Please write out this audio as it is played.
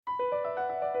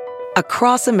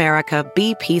Across America,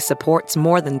 BP supports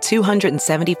more than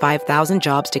 275,000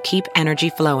 jobs to keep energy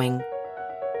flowing.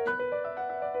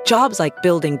 Jobs like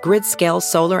building grid-scale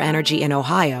solar energy in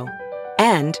Ohio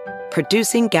and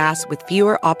producing gas with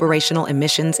fewer operational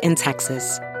emissions in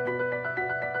Texas.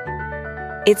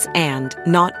 It's and,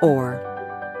 not or.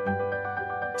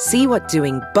 See what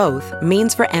doing both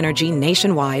means for energy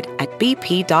nationwide at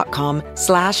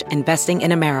bp.com/investing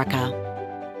in America.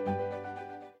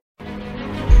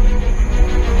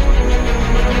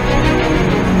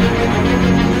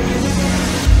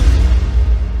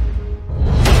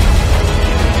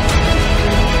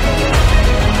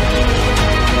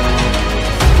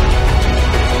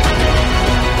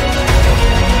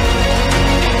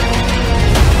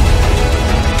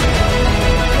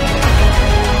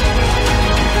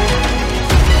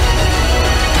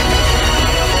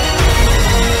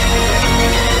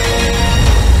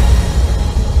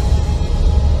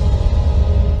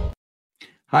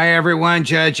 Hi, everyone.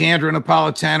 Judge Andrew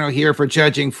Napolitano here for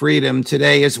Judging Freedom.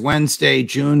 Today is Wednesday,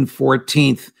 June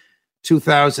 14th,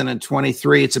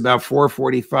 2023. It's about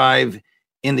 4:45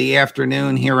 in the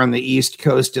afternoon here on the East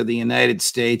Coast of the United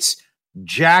States.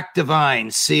 Jack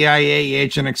Devine, CIA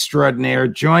agent extraordinaire,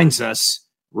 joins us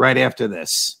right after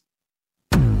this.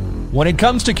 When it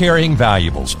comes to carrying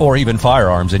valuables or even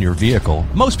firearms in your vehicle,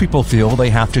 most people feel they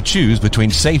have to choose between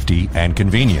safety and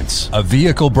convenience. A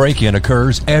vehicle break-in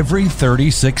occurs every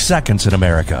 36 seconds in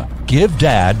America. Give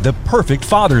Dad the perfect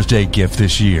Father's Day gift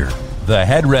this year. The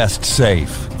Headrest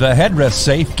Safe. The Headrest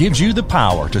Safe gives you the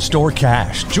power to store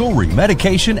cash, jewelry,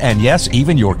 medication, and yes,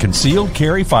 even your concealed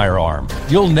carry firearm.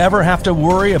 You'll never have to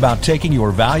worry about taking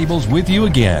your valuables with you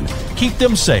again. Keep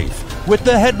them safe with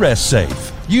the Headrest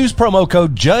Safe. Use promo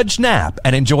code JUDGENAP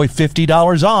and enjoy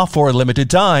 $50 off for a limited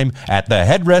time at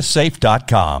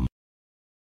theheadrestsafe.com.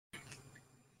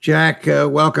 Jack,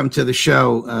 welcome to the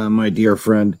show, my dear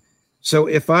friend. So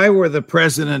if I were the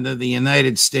president of the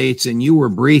United States and you were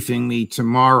briefing me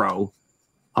tomorrow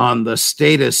on the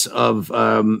status of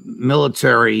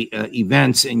military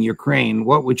events in Ukraine,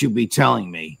 what would you be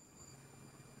telling me?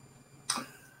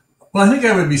 Well, I think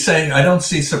I would be saying I don't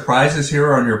see surprises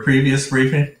here on your previous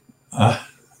briefing.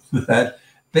 That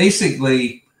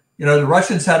basically, the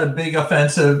Russians had a big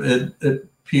offensive. It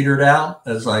petered out,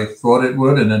 as I thought it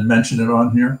would, and had mentioned it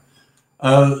on here.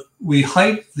 We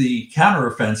hyped the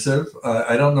counteroffensive.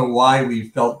 I don't know why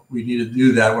we felt we needed to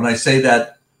do that. When I say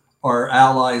that, our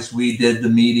allies, we did, the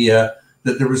media,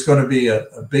 that there was going to be a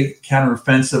big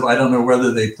counteroffensive. I don't know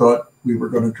whether they thought we were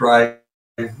going to drive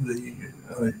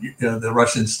the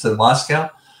Russians to Moscow.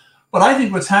 But I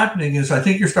think what's happening is I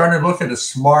think you're starting to look at a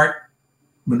smart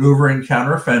maneuvering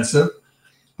counteroffensive.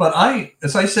 But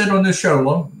as I said on this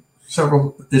show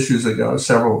several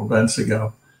events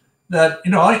ago, that,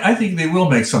 I think they will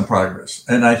make some progress.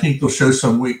 And I think they'll show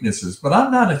some weaknesses. But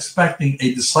I'm not expecting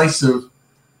a decisive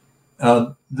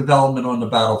development on the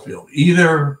battlefield.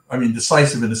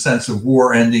 Decisive in the sense of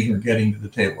war ending or getting to the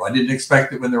table. I didn't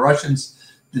expect it when the Russians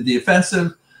did the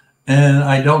offensive, and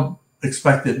I don't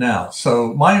expect it now.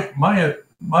 So my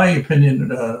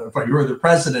opinion, if you were the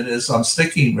president, is I'm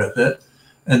sticking with it,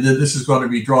 and that this is going to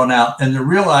be drawn out. And the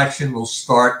real action will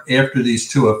start after these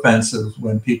two offensives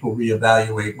when people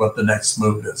reevaluate what the next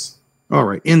move is. All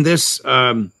right. In this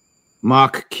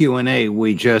mock Q&A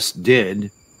we just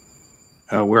did,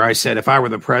 where I said, if I were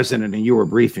the president and you were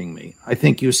briefing me, I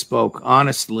think you spoke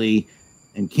honestly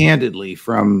and candidly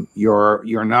from your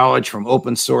knowledge from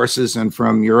open sources and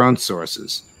from your own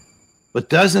sources. But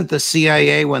doesn't the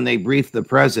CIA, when they brief the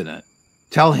president,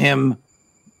 tell him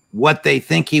what they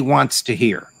think he wants to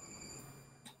hear?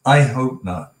 I hope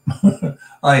not.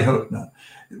 I hope not.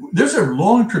 There's a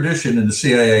long tradition in the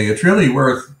CIA. It's really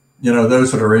worth,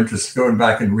 those that are interested going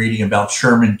back and reading about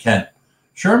Sherman Kent.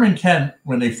 Sherman Kent,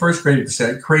 when they first created the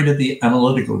CIA, created the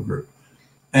analytical group.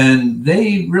 And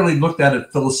they really looked at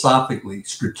it philosophically,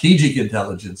 strategic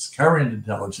intelligence, current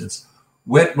intelligence.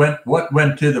 What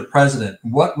went to the president?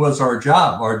 What was our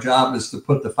job? Our job is to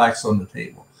put the facts on the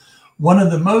table. One of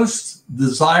the most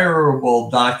desirable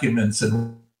documents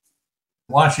in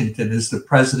Washington is the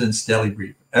president's daily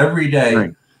brief. Every day,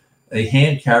 right, a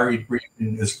hand-carried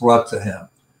briefing is brought to him.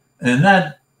 And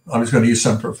that, I was going to use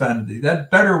some profanity,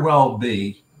 that better well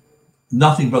be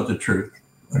nothing but the truth,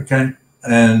 okay?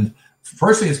 And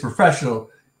first thing, it's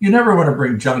professional. You never want to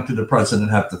bring junk to the president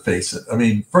and have to face it.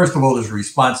 First of all, there's a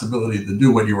responsibility to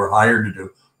do what you were hired to do.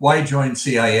 Why join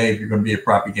CIA if you're going to be a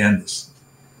propagandist?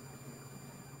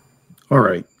 All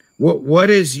right. What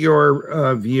is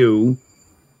your view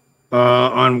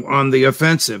on the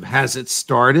offensive? Has it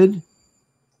started?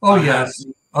 Oh, yes.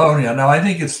 Oh, yeah. No, I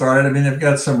think it started. They've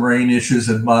got some rain issues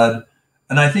and mud.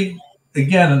 And I think,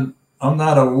 again, I'm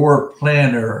not a war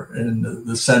planner in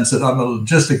the sense that I'm a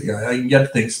logistic guy. I can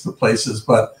get things to places,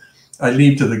 but I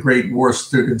leave to the great war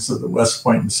students of the West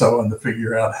Point and so on to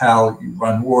figure out how you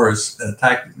run wars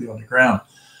tactically on the ground.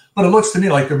 But it looks to me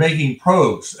like they're making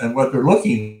probes, and what they're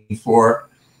looking for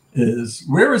is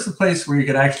where is the place where you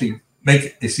can actually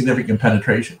make a significant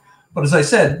penetration. But as I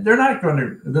said, they're not going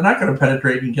to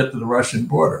penetrate and get to the Russian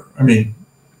border. I mean,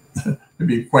 it'd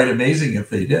be quite amazing if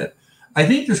they did. I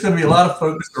think there's going to be a lot of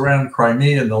focus around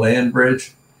Crimea and the land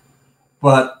bridge,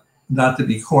 but not to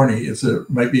be corny,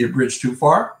 might be a bridge too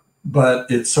far, but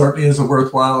it certainly is a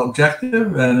worthwhile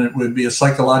objective, and it would be a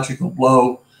psychological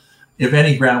blow if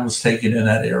any ground was taken in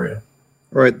that area.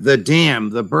 All right, the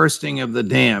dam, the bursting of the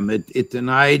dam, it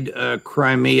denied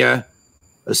Crimea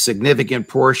a significant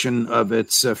portion of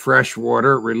its fresh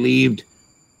water, relieved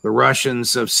the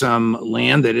Russians of some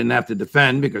land they didn't have to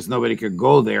defend because nobody could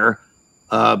go there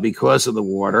because of the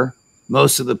water.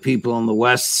 Most of the people in the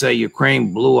West say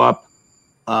Ukraine blew up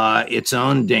its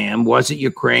own dam. Was it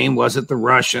Ukraine? Was it the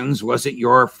Russians? Was it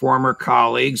your former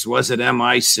colleagues? Was it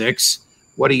MI6?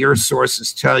 What do your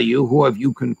sources tell you? Who have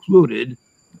you concluded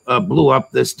blew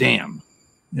up this dam?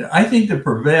 Yeah, I think the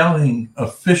prevailing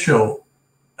official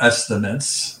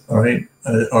estimates, all right,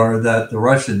 are that the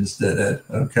Russians did it.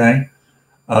 Okay,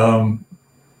 I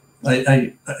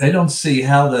don't see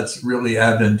how that's really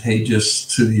advantageous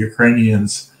to the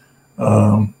Ukrainians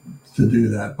to do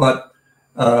that. But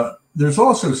there's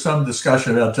also some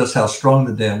discussion about just how strong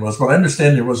the dam was. But I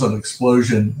understand there was an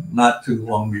explosion not too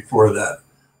long before that.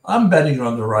 I'm betting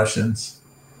on the Russians.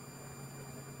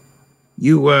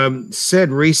 You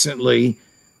said recently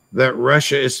that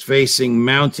Russia is facing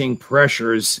mounting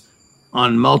pressures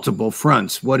on multiple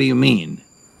fronts. What do you mean?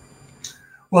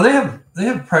 Well, they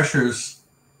have pressures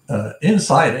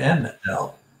inside and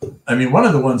out. I mean, one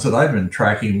of the ones that I've been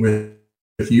tracking with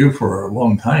you for a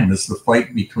long time is the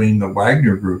fight between the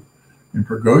Wagner Group in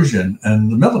Prigozhin and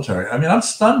the military. I mean, I'm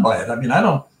stunned by it. I mean,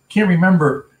 can't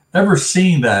remember ever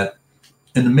seeing that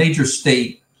in a major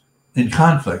state in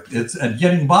conflict. And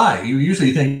getting by. You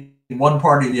usually think one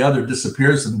party or the other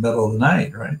disappears in the middle of the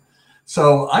night, right?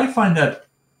 So I find that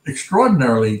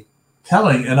extraordinarily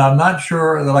telling, and I'm not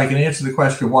sure that I can answer the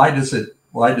question, why does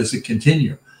it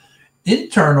continue?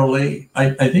 Internally,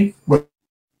 I think what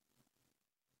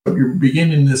you're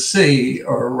beginning to see,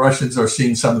 or Russians are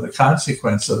seeing some of the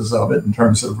consequences of it in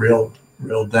terms of real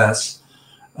deaths.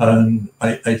 And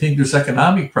I think there's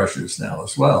economic pressures now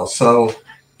as well. So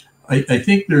I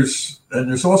think there's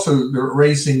also, they're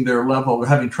raising their level, they're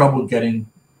having trouble getting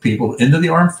people into the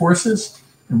armed forces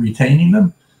and retaining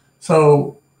them.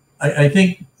 So I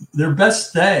think their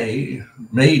best day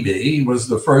maybe was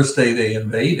the first day they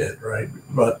invaded, right?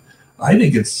 But I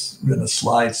think it's been a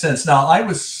slide since. Now, I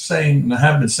was saying, and I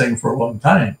have been saying for a long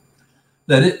time,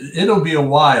 that it'll be a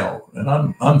while,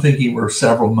 and I'm thinking we're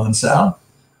several months out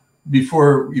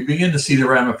before you begin to see the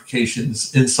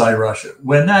ramifications inside Russia.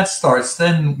 When that starts,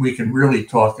 then we can really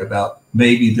talk about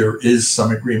maybe there is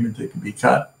some agreement that can be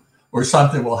cut, or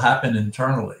something will happen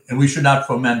internally, and we should not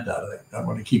foment that. I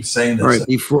want to keep saying this. All right,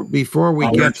 before we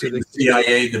get to the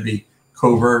CIA to be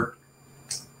covert.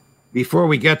 Before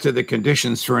we get to the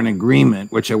conditions for an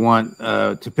agreement, which I want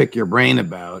to pick your brain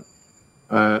about,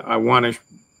 I want to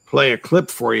play a clip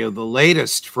for you, the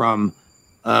latest from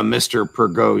Mr.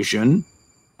 Prigozhin,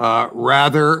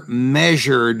 rather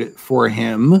measured for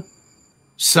him,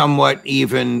 somewhat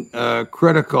even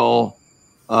critical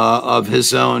of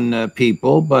his own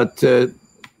people. But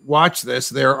watch this.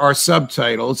 There are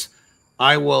subtitles.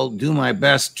 I will do my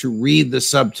best to read the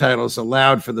subtitles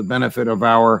aloud for the benefit of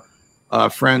our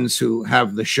friends who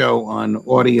have the show on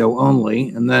audio only,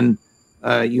 and then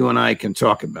you and I can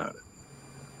talk about it.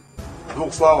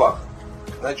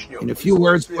 In a few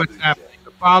words, what's happening?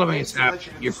 The following is happening.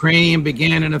 Ukraine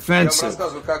began an offensive.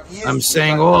 I'm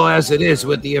saying all as it is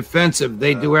with the offensive.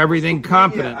 They do everything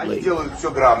competently.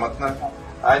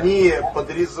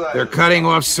 They're cutting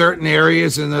off certain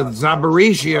areas in the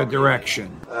Zaporizhia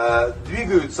direction.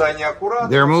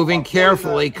 They're moving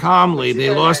carefully, calmly. They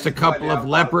lost a couple of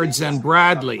Leopards and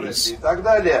Bradleys.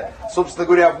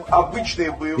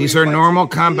 These are normal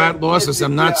combat losses.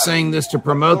 I'm not saying this to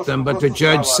promote them, but to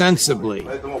judge sensibly.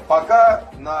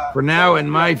 For now, in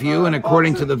my view, and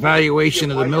according to the valuation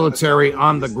of the military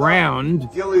on the ground,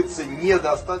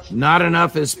 not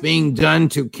enough is being done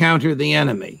to counter the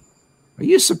enemy. Are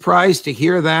you surprised to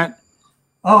hear that?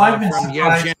 Oh, I've been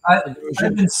surprised.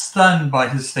 I've been stunned by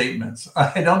his statements.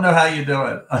 I don't know how you do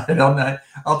it. I don't know.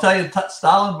 I'll tell you,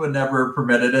 Stalin would never have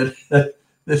permitted it.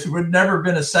 This would never have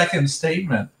been a second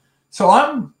statement. So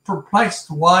I'm perplexed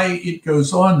why it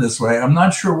goes on this way. I'm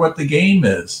not sure what the game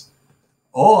is.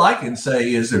 All I can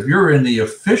say is if you're in the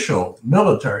official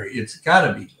military, it's got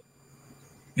to be,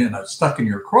 stuck in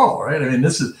your craw, right? I mean,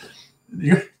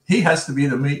 he has to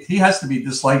be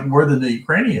disliked more than the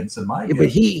Ukrainians in my view. But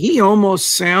he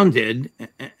almost sounded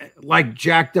like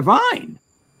Jack Devine.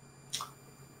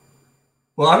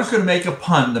 Well, I was going to make a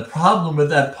pun. The problem with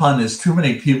that pun is too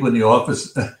many people in the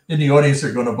audience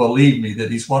are going to believe me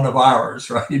that he's one of ours,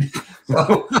 right?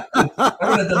 So I'm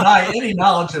going to deny any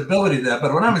knowledgeability of that.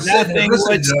 But when I was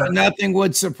nothing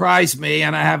would surprise me,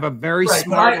 and I have a very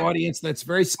smart audience that's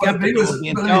very skeptical of the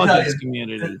intelligence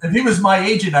community. If he was my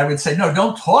agent, I would say, no,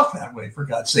 don't talk that way, for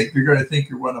God's sake. You're going to think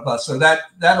you're one of us. So that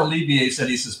alleviates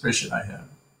any suspicion I have.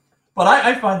 But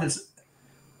I find this.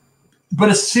 But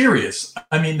it's serious.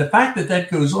 I mean, the fact that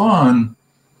goes on,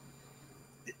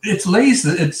 it's lazy.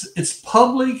 It's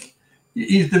public.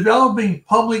 He's developing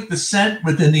public dissent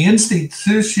within the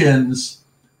institutions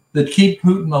that keep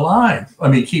Putin alive. I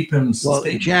mean, keep him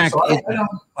sustained. Well, Jack, so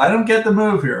I don't get the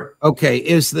move here. Okay,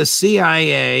 is the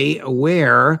CIA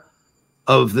aware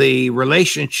of the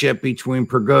relationship between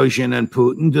Prigozhin and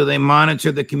Putin? Do they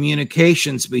monitor the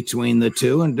communications between the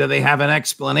two, and do they have an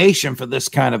explanation for this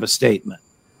kind of a statement?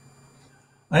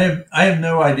 I have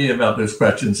no idea about those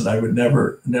questions, and I would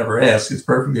never ask. It's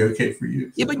perfectly okay for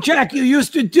you. Yeah, but Jack, you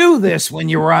used to do this when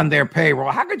you were on their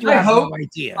payroll. How could you have no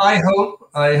idea? I hope.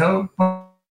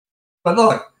 But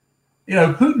look,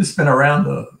 Putin's been around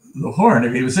the horn. I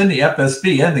mean, he was in the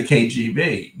FSB and the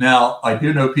KGB. Now, I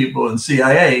do know people in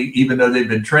CIA, even though they've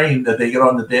been trained, that they get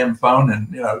on the damn phone and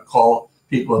call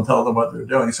people and tell them what they're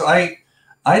doing. So I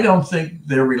don't think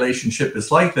their relationship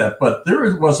is like that. But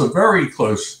there was a very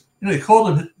close. They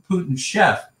called him Putin's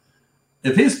chef.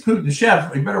 If he's Putin's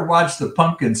chef, you better watch the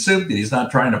pumpkin soup that he's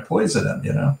not trying to poison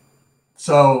him,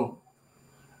 So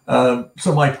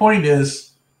my point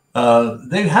is,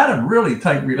 they've had a really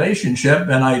tight relationship,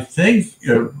 and I think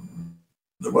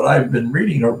what I've been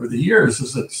reading over the years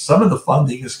is that some of the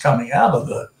funding is coming out of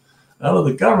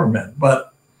the government,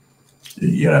 but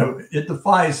it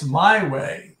defies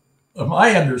my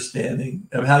understanding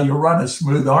of how you run a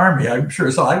smooth army. I'm sure,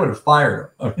 so I would have fired him.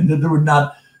 I mean, there would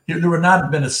not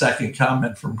have been a second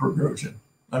comment from Prigozhin.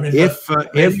 I mean, if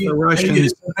the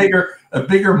Russians a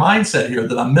bigger mindset here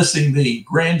that I'm missing the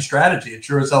grand strategy, it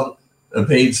sure as hell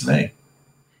evades me.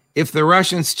 If the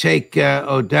Russians take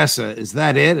Odessa, is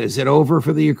that it? Is it over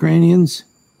for the Ukrainians?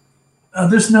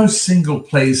 There's no single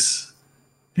place.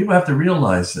 People have to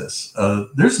realize this.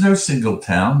 There's no single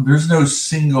town. There's no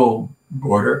single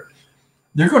border.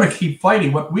 They're going to keep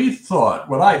fighting. What I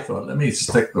thought, let me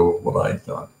stick to what I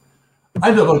thought.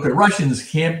 I thought, look, the Russians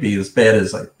can't be as bad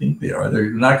as I think they are. They're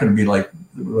not going to be like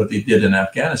what they did in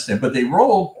Afghanistan. But when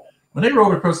they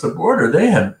rolled across the border,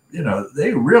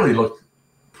 they really looked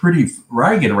pretty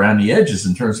ragged around the edges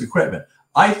in terms of equipment.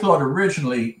 I thought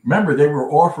originally, remember, they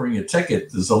were offering a ticket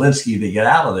to Zelensky to get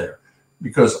out of there,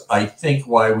 because I think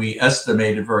why we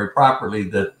estimated very properly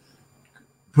that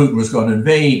Putin was going to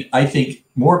invade, I think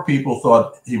more people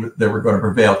thought they were going to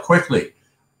prevail quickly.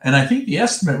 And I think the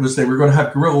estimate was they were going to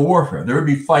have guerrilla warfare. There would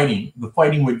be fighting. The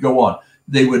fighting would go on.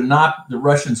 The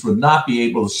Russians would not be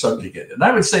able to subjugate it. And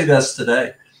I would say that's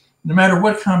today. No matter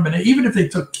what combination, even if they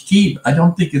took Kyiv, I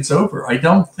don't think it's over. I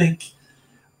think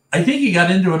he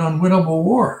got into an unwinnable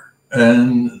war.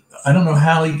 And I don't know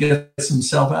how he gets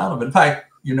himself out of it. In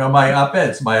fact, my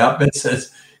op-ed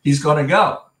says he's going to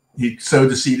go. He sowed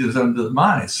the seed of his own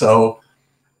demise. So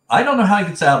I don't know how he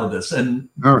gets out of this. And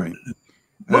all right,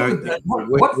 with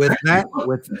that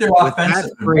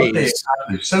phrase,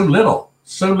 so little.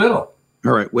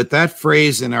 All right, with that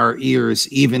phrase in our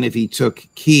ears, even if he took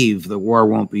Kyiv, the war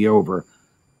won't be over.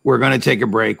 We're going to take a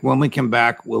break. When we come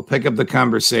back, we'll pick up the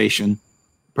conversation.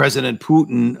 President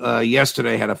Putin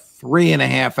yesterday had a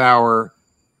 3.5-hour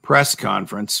press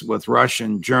conference with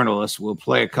Russian journalists. We'll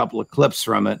play a couple of clips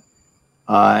from it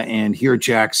and hear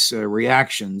Jack's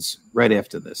reactions right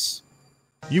after this.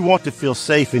 You want to feel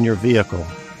safe in your vehicle,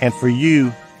 and for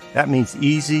you, that means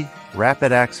easy,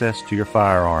 rapid access to your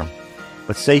firearm.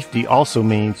 But safety also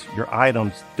means your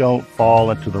items don't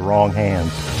fall into the wrong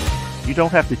hands. You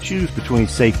don't have to choose between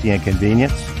safety and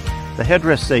convenience. The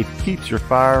headrest safe keeps your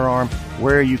firearm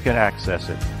where you can access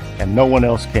it, and no one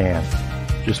else can.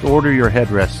 Just order your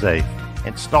headrest safe,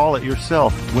 install it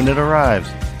yourself when it arrives,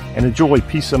 and enjoy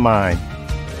peace of mind.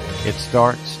 It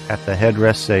starts at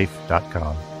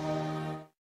theheadrestsafe.com.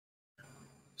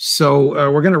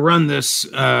 So we're going to run this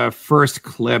first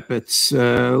clip. It's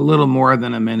a little more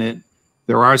than a minute.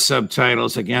 There are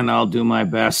subtitles. Again, I'll do my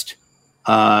best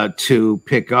to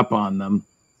pick up on them.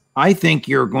 I think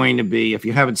you're going to be, if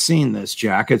you haven't seen this,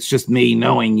 Jack, it's just me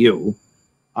knowing you.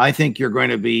 I think you're going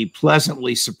to be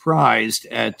pleasantly surprised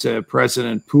at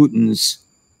President Putin's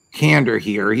candor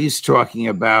here. He's talking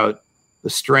about the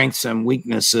strengths and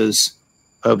weaknesses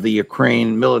of the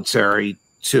Ukraine military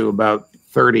to about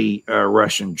 30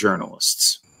 Russian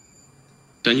journalists.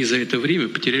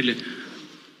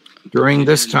 During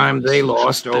this time, they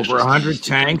lost over 100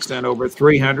 tanks and over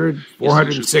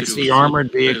 460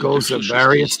 armored vehicles of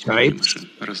various types.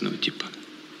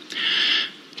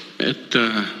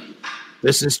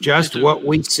 This is just what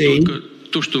we see. There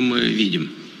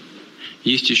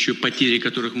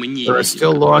are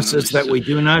still losses that we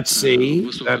do not see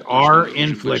that are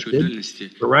inflicted.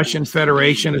 The Russian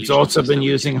Federation has also been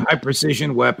using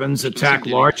high-precision weapons, attack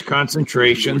large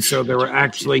concentrations, so there are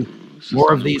actually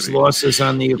more of these losses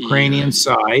on the Ukrainian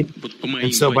side.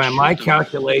 And so by my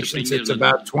calculations, it's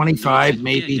about 25,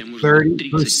 maybe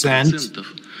 30%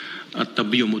 of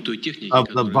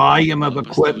the volume of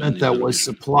equipment that was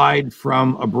supplied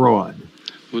from abroad.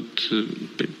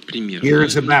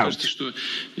 Here's about.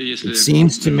 It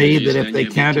seems to me that if they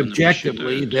count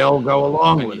objectively, they'll go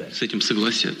along with it.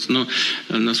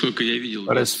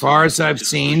 But as far as I've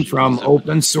seen from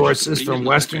open sources, from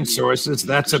Western sources,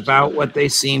 that's about what they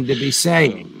seem to be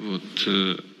saying.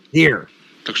 Here.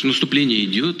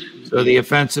 So the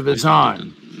offensive is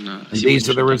on. And these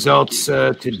are the results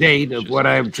to date of what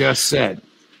I've just said.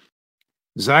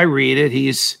 As I read it,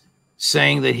 he's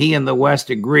saying that he and the West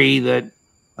agree that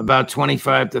about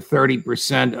 25 to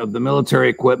 30% of the military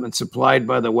equipment supplied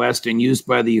by the West and used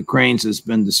by the Ukrainians has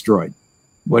been destroyed.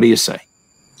 What do you say?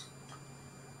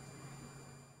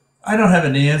 I don't have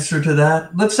an answer to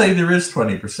that. Let's say there is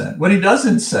 20%. What he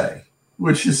doesn't say,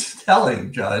 which is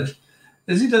telling, Judge,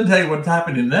 is he doesn't tell you what's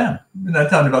happening to them. They're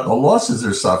not talking about the losses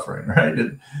they're suffering, right?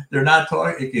 They're not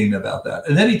talking about that.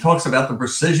 And then he talks about the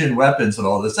precision weapons and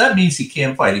all this. That means he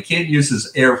can't fight. He can't use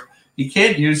his air. He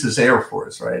can't use his Air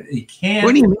Force, right? He can't.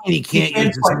 What do you mean he can't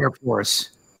use his Air Force?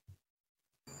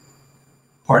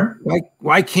 Pardon?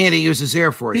 Why can't he use his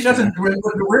Air Force? He doesn't.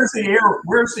 Where's the air?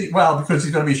 Well, because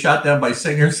he's going to be shot down by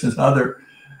Singers and other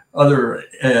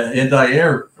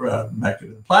anti-air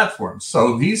platforms.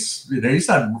 So he's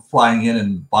not flying in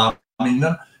and bombing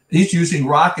them. He's using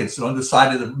rockets on the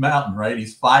side of the mountain, right?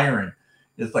 He's firing.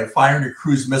 It's like firing a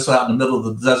cruise missile out in the middle of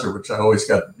the desert, which I always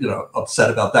got,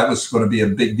 upset about. That was going to be a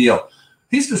big deal.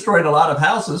 He's destroyed a lot of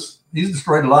houses. He's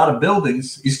destroyed a lot of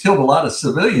buildings. He's killed a lot of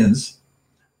civilians.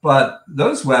 But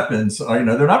those weapons are,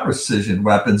 they're not precision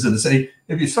weapons. And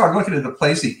if you start looking at the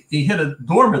place, he hit a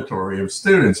dormitory of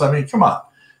students. I mean, come on.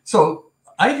 So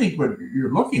I think what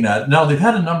you're looking at now, they've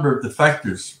had a number of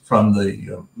defectors from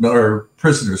the or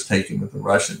prisoners taken with the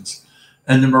Russians.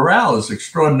 And the morale is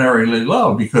extraordinarily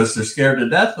low because they're scared to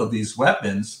death of these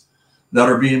weapons that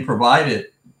are being provided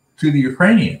to the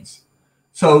Ukrainians.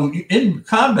 So in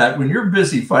combat, when you're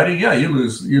busy fighting, yeah, you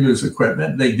lose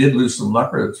equipment. They did lose some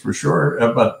Leopards for sure.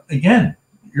 But again,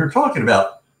 you're talking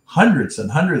about hundreds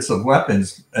and hundreds of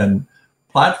weapons and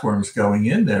platforms going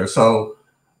in there. So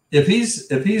if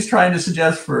he's trying to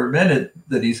suggest for a minute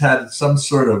that he's had some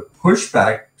sort of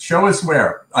pushback, show us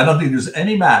where. I don't think there's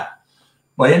any map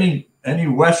by any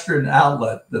Western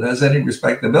outlet that has any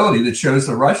respectability that shows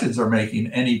the Russians are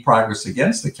making any progress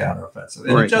against the counteroffensive.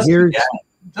 And right.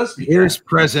 Here's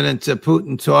President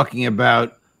Putin talking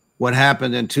about what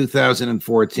happened in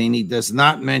 2014. He does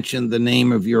not mention the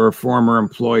name of your former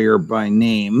employer by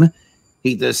name.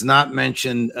 He does not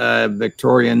mention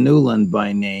Victoria Nuland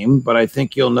by name, but I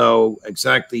think you'll know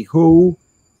exactly who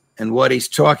and what he's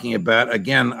talking about.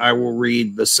 Again, I will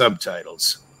read the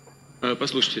subtitles. But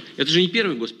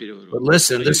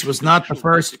listen, this was not the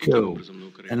first coup.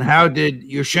 And how did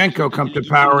Yushchenko come to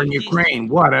power in Ukraine?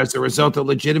 What, as a result of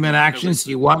legitimate actions? Do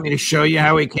you want me to show you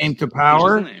how he came to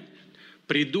power?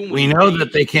 We know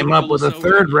that they came up with a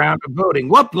third round of voting.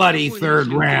 What bloody third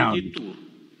round?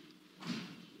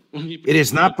 It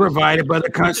is not provided by the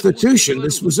Constitution.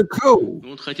 This was a coup.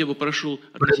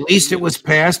 But at least it was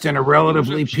passed in a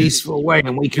relatively peaceful way,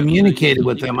 and we communicated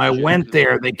with them. I went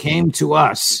there. They came to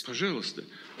us.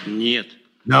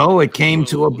 No, it came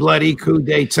to a bloody coup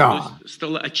d'etat.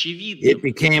 It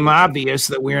became obvious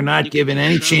that we are not given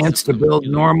any chance to build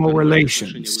normal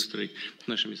relations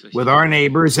with our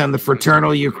neighbors and the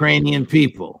fraternal Ukrainian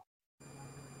people.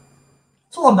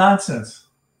 It's all nonsense.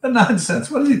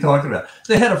 Nonsense. What is he talking about?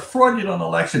 They had a fraudulent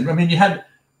election. I mean, you had,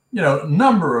 a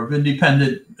number of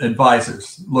independent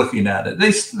advisors looking at it.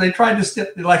 They tried to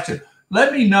skip the election.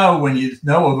 Let me know when you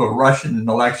know of a Russian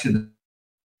election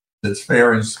that's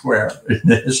fair and square in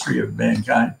the history of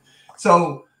mankind.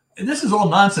 So this is all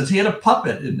nonsense. He had a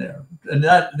puppet in there, and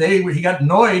he got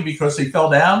annoyed because he fell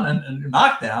down and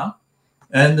knocked down,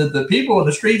 and the people in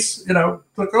the streets,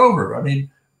 took over. I mean,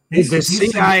 the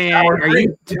CIA.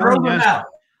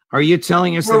 Are you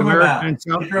telling us that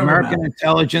American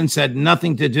intelligence had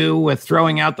nothing to do with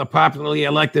throwing out the popularly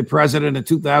elected president in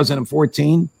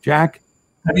 2014, Jack?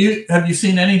 Have you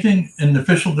seen anything in the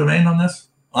official domain on this?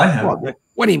 I haven't. Well,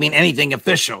 what do you mean anything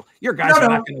official? Your guys are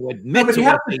not going to admit to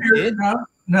what they did.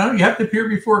 No, you have to appear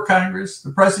before Congress.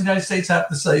 The President of the United States have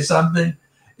to say something.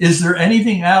 Is there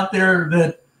anything out there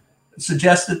that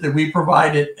suggested that we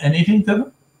provided anything to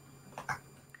them?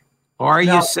 Are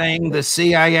you saying the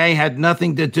CIA had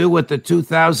nothing to do with the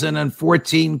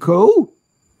 2014 coup?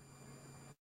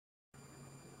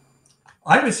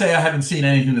 I would say I haven't seen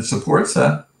anything that supports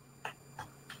that.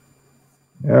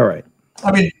 All right.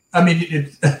 I mean,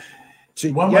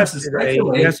 one wants to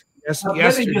speculate.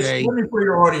 Yesterday. Let me for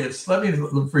your audience. That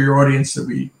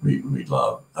we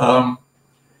love.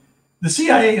 The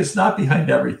CIA is not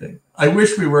behind everything. I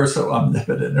wish we were so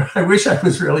omnipotent. I wish I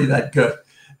was really that good.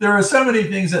 There are so many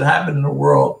things that happen in the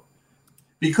world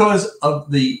because of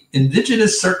the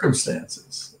indigenous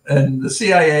circumstances, and the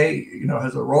CIA,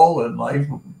 has a role in life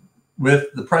with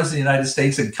the President of the United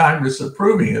States and Congress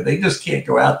approving it. They just can't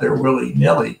go out there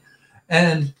willy-nilly.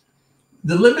 And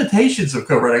the limitations of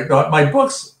covert, my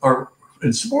books are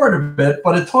in support of it,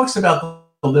 but it talks about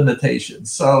the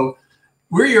limitations. So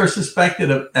we are suspected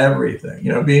of everything,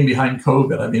 being behind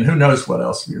COVID. I mean, who knows what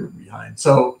else we were behind.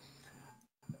 So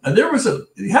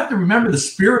you have to remember the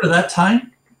spirit of that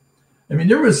time. I mean,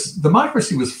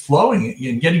 democracy was flowing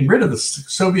and getting rid of the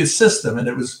Soviet system, and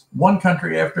it was one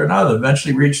country after another,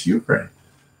 eventually reached Ukraine.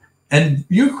 And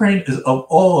Ukraine, of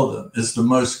all of them, is the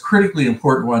most critically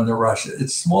important one to Russia.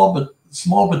 It's small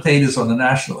potatoes on the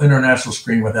international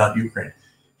screen without Ukraine.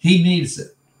 He needs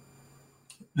it.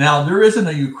 Now, there isn't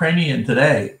a Ukrainian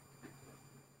today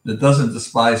that doesn't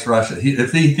despise Russia.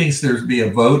 If he thinks there's be a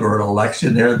vote or an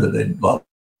election there that they love,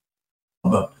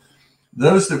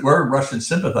 those that were Russian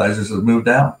sympathizers have moved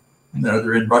out.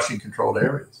 They're in Russian-controlled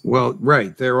areas. Well,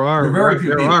 right. There are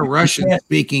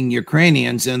Russian-speaking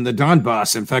Ukrainians in the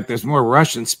Donbass. In fact, there's more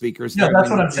Russian speakers. Yeah, that's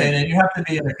what I'm saying. And you have to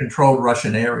be in a controlled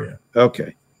Russian area.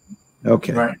 Okay.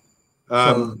 Right.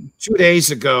 2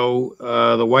 days ago,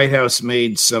 the White House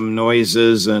made some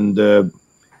noises, and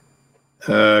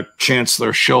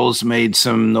Chancellor Scholz made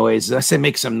some noises. I say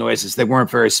make some noises. They weren't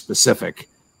very specific.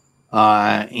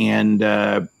 And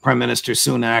Prime Minister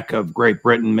Sunak of Great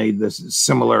Britain made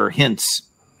similar hints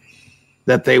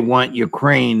that they want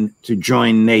Ukraine to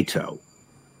join NATO.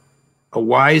 A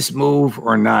wise move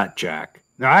or not, Jack?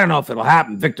 Now, I don't know if it'll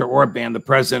happen. Viktor Orban, the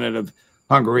president of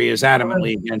Hungary, is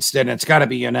adamantly against it, and it's got to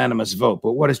be a unanimous vote.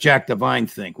 But what does Jack Devine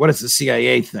think? What does the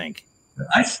CIA think?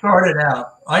 I started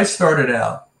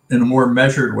out in a more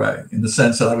measured way, in the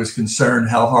sense that I was concerned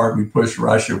how hard we pushed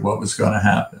Russia, what was going to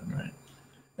happen, right?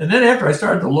 And then after I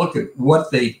started to look at what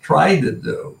they tried to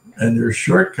do and their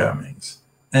shortcomings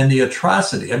and the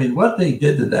atrocity, I mean, what they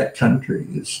did to that country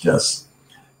is just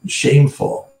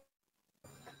shameful.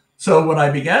 So when I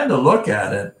began to look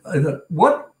at it, I thought,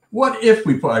 what if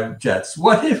we fly jets?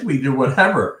 What if we do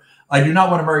whatever? I do not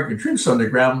want American troops on the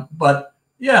ground, but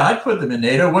yeah, I'd put them in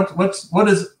NATO. What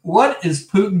is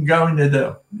Putin going to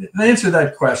do? Answer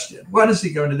that question. What is he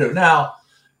going to do? Now,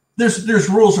 there's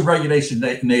rules of regulation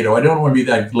in NATO. I don't want to be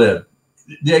that glib.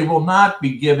 They will not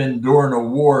be given during a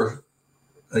war,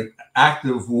 like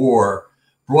active war,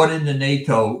 brought into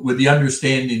NATO with the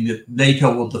understanding that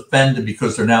NATO will defend them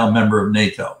because they're now a member of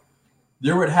NATO.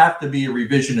 There would have to be a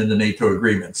revision in the NATO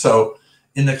agreement. So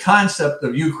in the concept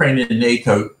of Ukraine in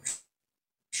NATO,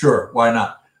 sure, why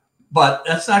not? But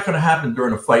that's not going to happen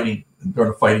during a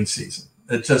fighting season.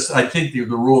 It's just, I think the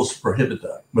rules prohibit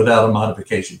that without a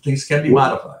modification. Things can be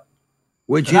modified.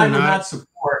 I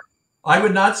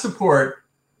would not support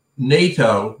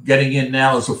NATO getting in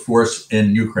now as a force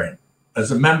in Ukraine.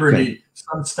 As a member, need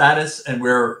some status, and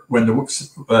when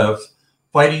the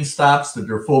fighting stops, that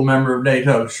they're a full member of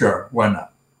NATO, sure, why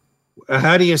not?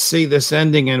 How do you see this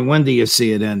ending, and when do you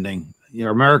see it ending?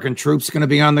 American troops going to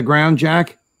be on the ground,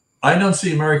 Jack? I don't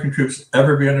see American troops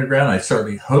ever be on the ground. I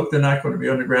certainly hope they're not going to be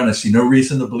on the ground. I see no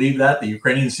reason to believe that. The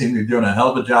Ukrainians seem to be doing a hell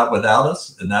of a job without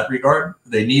us in that regard.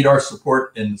 They need our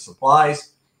support in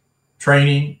supplies,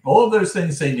 training, all of those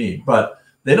things they need, but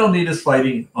they don't need us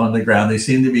fighting on the ground. They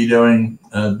seem to be doing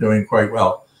quite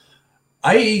well.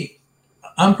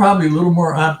 I'm probably a little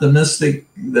more optimistic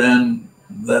than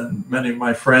many of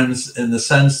my friends, in the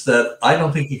sense that I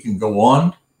don't think you can go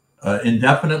on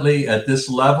indefinitely at this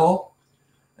level.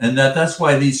 And that's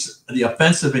why the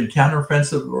offensive and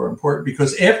counteroffensive are important,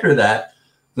 because after that,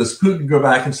 Does Putin go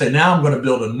back and say, now I'm going to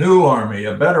build a new army,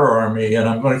 a better army, and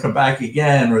I'm going to come back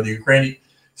again, or the Ukrainian?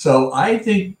 So I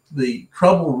think the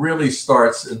trouble really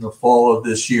starts in the fall of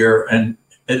this year, and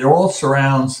it all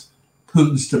surrounds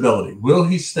Putin's stability. Will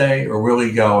he stay or will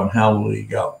he go, and how will he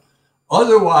go?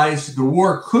 Otherwise, the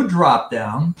war could drop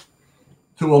down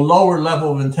to a lower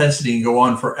level of intensity and go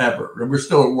on forever. And we're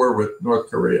still at war with North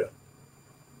Korea.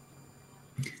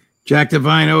 Jack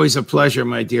Devine, always a pleasure,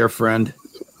 my dear friend.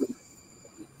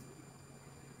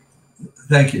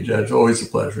 Thank you, Judge. Always a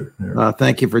pleasure.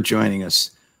 Thank you for joining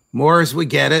us. More as we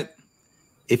get it.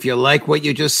 If you like what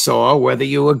you just saw, whether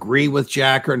you agree with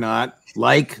Jack or not,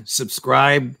 like,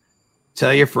 subscribe,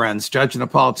 tell your friends. Judge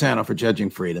Napolitano for Judging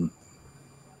Freedom.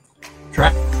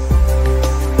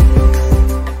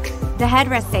 The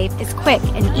headrest safe is quick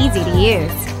and easy to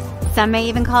use. Some may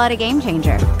even call it a game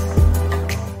changer.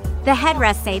 The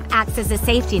headrest safe acts as a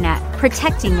safety net,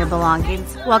 protecting your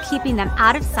belongings while keeping them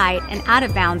out of sight and out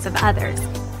of bounds of others,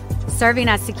 serving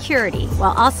as security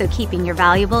while also keeping your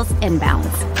valuables in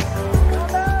bounds.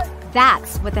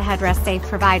 That's what the headrest safe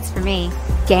provides for me.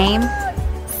 Game,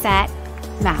 set,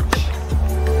 match.